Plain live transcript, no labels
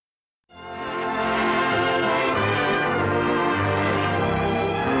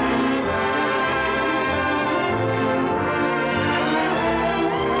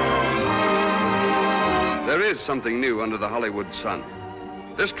something new under the Hollywood sun.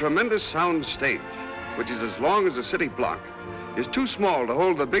 This tremendous sound stage, which is as long as a city block, is too small to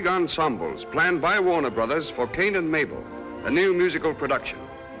hold the big ensembles planned by Warner Brothers for Cain and Mabel, a new musical production.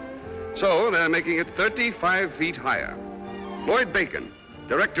 So they're making it 35 feet higher. Lloyd Bacon,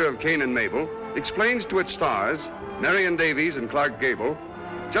 director of Cain and Mabel, explains to its stars, Marion Davies and Clark Gable,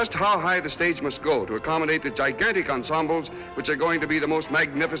 just how high the stage must go to accommodate the gigantic ensembles which are going to be the most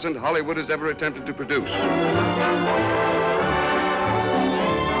magnificent Hollywood has ever attempted to produce.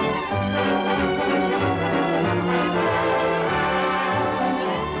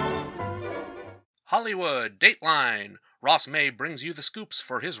 Hollywood Dateline. Ross May brings you the scoops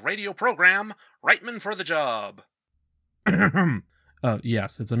for his radio program, Reitman for the Job.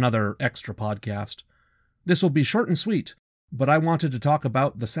 Yes, it's another extra podcast. This will be short and sweet, but I wanted to talk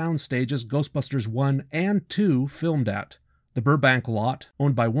about the sound stages Ghostbusters 1 and 2 filmed at, the Burbank lot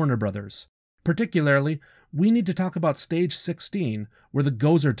owned by Warner Brothers. Particularly, we need to talk about Stage 16, where the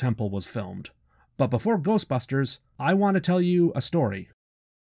Gozer Temple was filmed. But before Ghostbusters, I want to tell you a story.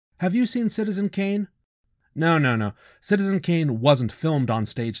 Have you seen Citizen Kane? No. Citizen Kane wasn't filmed on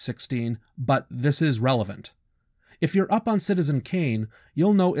Stage 16, but this is relevant. If you're up on Citizen Kane,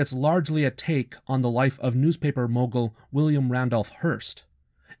 you'll know it's largely a take on the life of newspaper mogul William Randolph Hearst.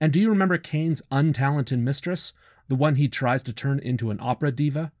 And do you remember Kane's untalented mistress, the one he tries to turn into an opera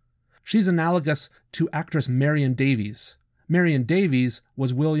diva? She's analogous to actress Marion Davies. Marion Davies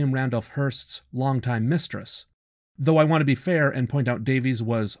was William Randolph Hearst's longtime mistress, though I want to be fair and point out Davies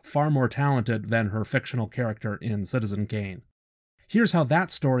was far more talented than her fictional character in Citizen Kane. Here's how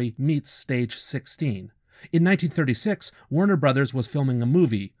that story meets Stage 16. In 1936, Warner Brothers was filming a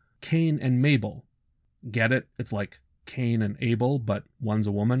movie, Cain and Mabel. Get it? It's like Cain and Abel, but one's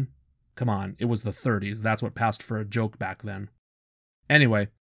a woman? Come on, it was the 30s. That's what passed for a joke back then. Anyway,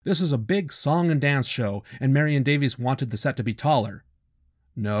 this was a big song and dance show, and Marion Davies wanted the set to be taller.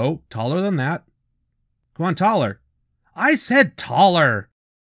 No, taller than that. Come on, taller. I said taller!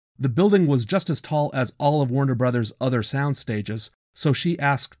 The building was just as tall as all of Warner Brothers' other sound stages, so she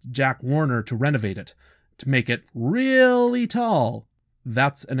asked Jack Warner to renovate it, to make it really tall.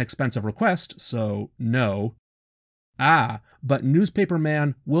 That's an expensive request, so no. But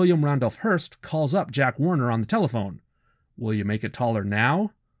newspaperman William Randolph Hearst calls up Jack Warner on the telephone. Will you make it taller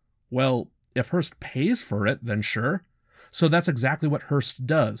now? Well, if Hearst pays for it, then sure. So that's exactly what Hearst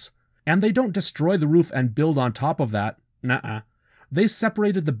does. And they don't destroy the roof and build on top of that. Nuh-uh. They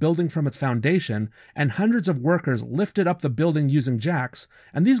separated the building from its foundation, and hundreds of workers lifted up the building using jacks,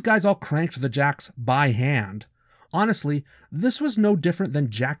 and these guys all cranked the jacks by hand. Honestly, this was no different than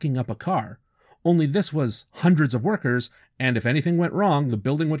jacking up a car. Only this was hundreds of workers, and if anything went wrong, the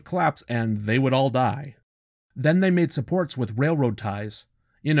building would collapse and they would all die. Then they made supports with railroad ties.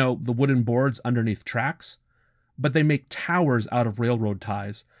 You know, the wooden boards underneath tracks? But they make towers out of railroad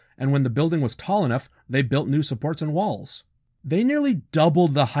ties, and when the building was tall enough, they built new supports and walls. They nearly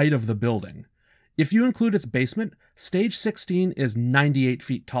doubled the height of the building. If you include its basement, Stage 16 is 98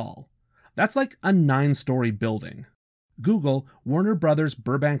 feet tall. That's like a 9-story building. Google Warner Brothers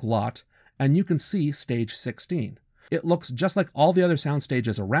Burbank lot, and you can see Stage 16. It looks just like all the other sound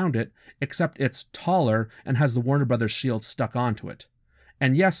stages around it, except it's taller and has the Warner Brothers shield stuck onto it.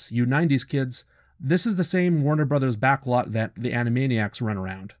 And yes, you 90s kids, this is the same Warner Brothers backlot that the Animaniacs run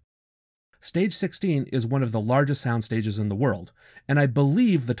around. Stage 16 is one of the largest sound stages in the world, and I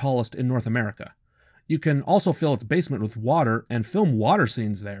believe the tallest in North America. You can also fill its basement with water and film water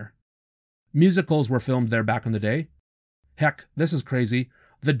scenes there. Musicals were filmed there back in the day. Heck, this is crazy.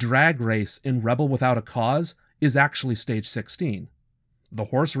 The drag race in Rebel Without a Cause is actually Stage 16. The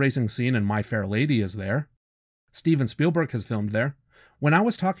horse racing scene in My Fair Lady is there. Steven Spielberg has filmed there. When I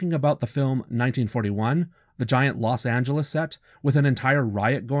was talking about the film 1941, the giant Los Angeles set, with an entire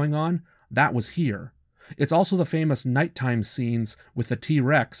riot going on, that was here. It's also the famous nighttime scenes with the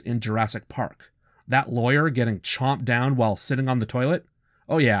T-Rex in Jurassic Park. That lawyer getting chomped down while sitting on the toilet?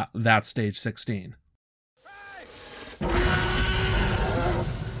 Oh yeah, that's Stage 16.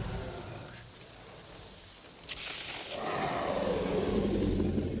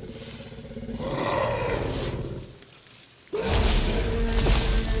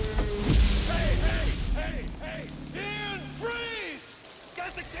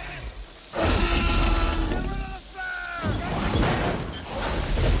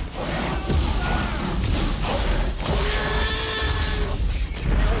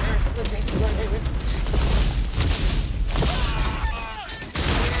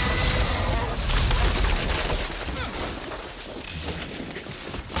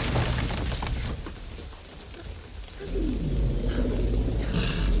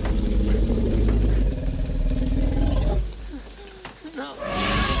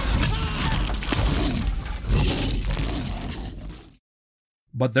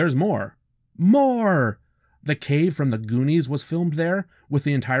 But there's more. More! The cave from the Goonies was filmed there, with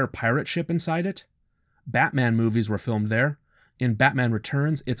the entire pirate ship inside it. Batman movies were filmed there. In Batman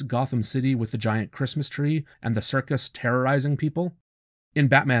Returns, it's Gotham City with the giant Christmas tree and the circus terrorizing people. In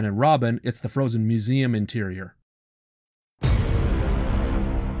Batman and Robin, it's the Frozen Museum interior.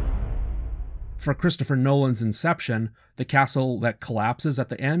 For Christopher Nolan's Inception, the castle that collapses at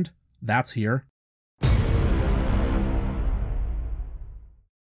the end, that's here.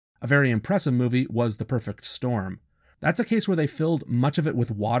 A very impressive movie was The Perfect Storm. That's a case where they filled much of it with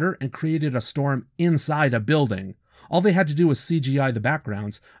water and created a storm inside a building. All they had to do was CGI the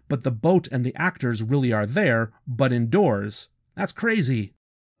backgrounds, but the boat and the actors really are there, but indoors. That's crazy.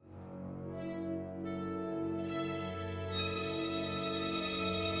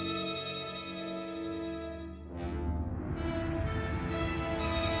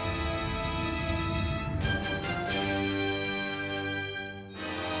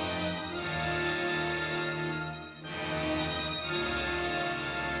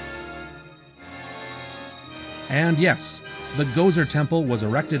 And yes, the Gozer Temple was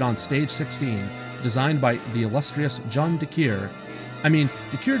erected on Stage 16, designed by the illustrious John Dekeer. I mean,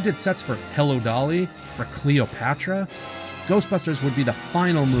 Dekeer did sets for Hello Dolly, for Cleopatra. Ghostbusters would be the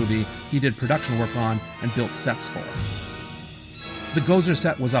final movie he did production work on and built sets for. The Gozer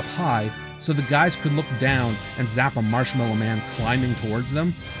set was up high, so the guys could look down and zap a Marshmallow Man climbing towards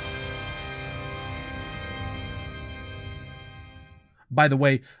them. By the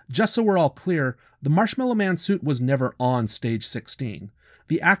way, just so we're all clear, the Marshmallow Man suit was never on Stage 16.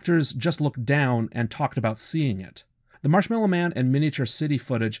 The actors just looked down and talked about seeing it. The Marshmallow Man and miniature city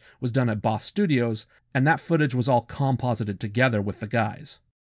footage was done at Boss Studios, and that footage was all composited together with the guys.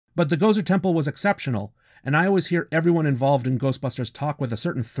 But the Gozer Temple was exceptional, and I always hear everyone involved in Ghostbusters talk with a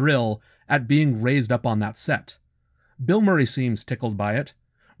certain thrill at being raised up on that set. Bill Murray seems tickled by it.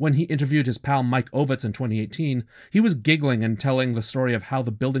 When he interviewed his pal Mike Ovitz in 2018, he was giggling and telling the story of how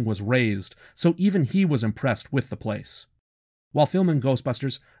the building was raised, so even he was impressed with the place. While filming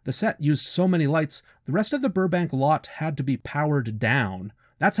Ghostbusters, the set used so many lights, the rest of the Burbank lot had to be powered down.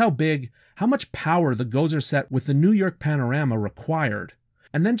 That's how much power the Gozer set with the New York panorama required.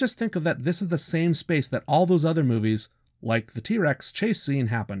 And then just think of that this is the same space that all those other movies, like the T-Rex chase scene,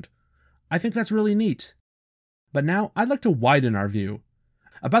 happened. I think that's really neat. But now I'd like to widen our view.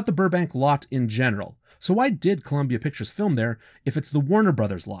 About the Burbank lot in general. So why did Columbia Pictures film there if it's the Warner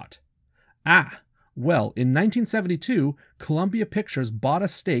Brothers lot? Well, in 1972, Columbia Pictures bought a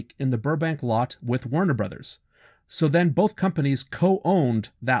stake in the Burbank lot with Warner Brothers. So then both companies co-owned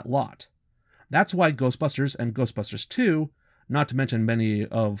that lot. That's why Ghostbusters and Ghostbusters 2, not to mention many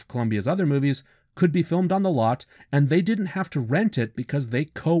of Columbia's other movies, could be filmed on the lot, and they didn't have to rent it because they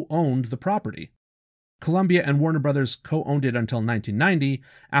co-owned the property. Columbia and Warner Brothers co-owned it until 1990,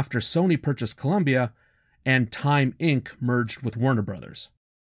 after Sony purchased Columbia, and Time Inc. merged with Warner Brothers.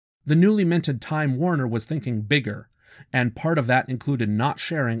 The newly minted Time Warner was thinking bigger, and part of that included not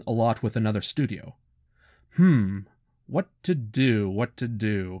sharing a lot with another studio. What to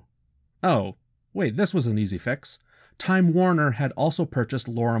do? Oh, wait, this was an easy fix. Time Warner had also purchased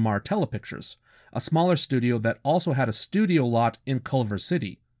Lorimar Telepictures, a smaller studio that also had a studio lot in Culver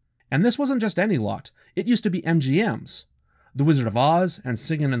City. And this wasn't just any lot, it used to be MGM's. The Wizard of Oz and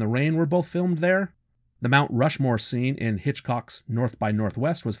Singin' in the Rain were both filmed there. The Mount Rushmore scene in Hitchcock's North by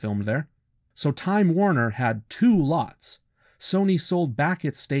Northwest was filmed there. So Time Warner had two lots. Sony sold back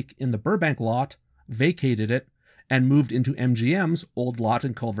its stake in the Burbank lot, vacated it, and moved into MGM's old lot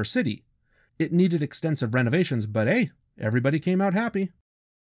in Culver City. It needed extensive renovations, but hey, everybody came out happy.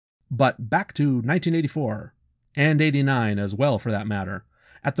 But back to 1984, and 89 as well for that matter.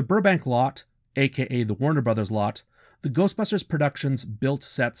 At the Burbank lot, aka the Warner Brothers lot, the Ghostbusters Productions built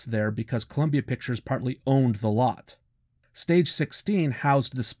sets there because Columbia Pictures partly owned the lot. Stage 16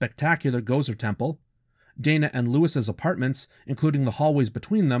 housed the spectacular Gozer Temple. Dana and Lewis's apartments, including the hallways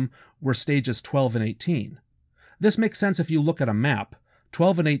between them, were stages 12 and 18. This makes sense if you look at a map.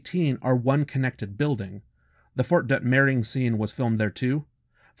 12 and 18 are one connected building. The Fort Detmering scene was filmed there too.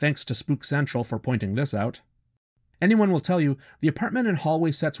 Thanks to Spook Central for pointing this out. Anyone will tell you the apartment and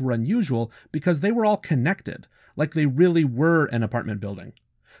hallway sets were unusual because they were all connected, like they really were an apartment building.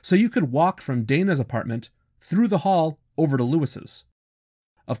 So you could walk from Dana's apartment, through the hall, over to Lewis's.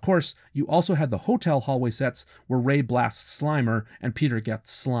 Of course, you also had the hotel hallway sets where Ray blasts Slimer and Peter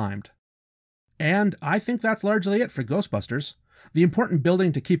gets slimed. And I think that's largely it for Ghostbusters. The important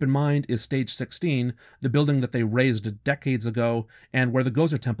building to keep in mind is Stage 16, the building that they razed decades ago and where the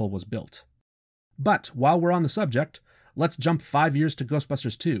Gozer Temple was built. But while we're on the subject, let's jump 5 years to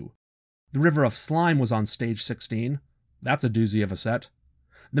Ghostbusters 2. The River of Slime was on stage 16. That's a doozy of a set.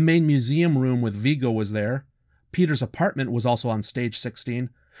 The main museum room with Vigo was there. Peter's apartment was also on stage 16,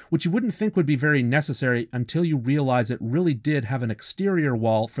 which you wouldn't think would be very necessary until you realize it really did have an exterior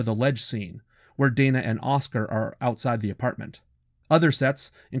wall for the ledge scene, where Dana and Oscar are outside the apartment. Other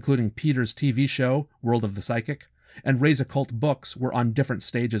sets, including Peter's TV show, World of the Psychic, and Ray's Occult Books, were on different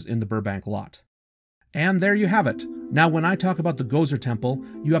stages in the Burbank lot. And there you have it. Now when I talk about the Gozer Temple,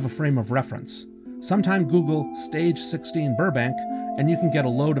 you have a frame of reference. Sometime Google Stage 16 Burbank, and you can get a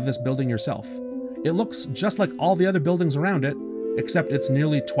load of this building yourself. It looks just like all the other buildings around it, except it's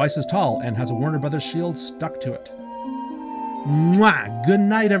nearly twice as tall and has a Warner Brothers shield stuck to it. Mwah! Good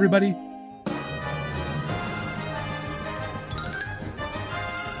night, everybody!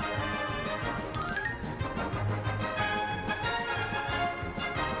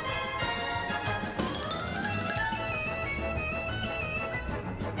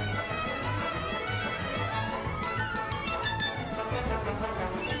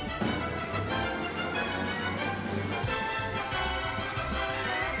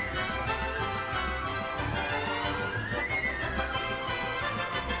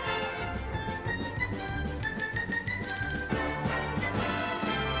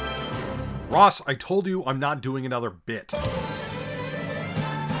 Ross, I told you I'm not doing another bit.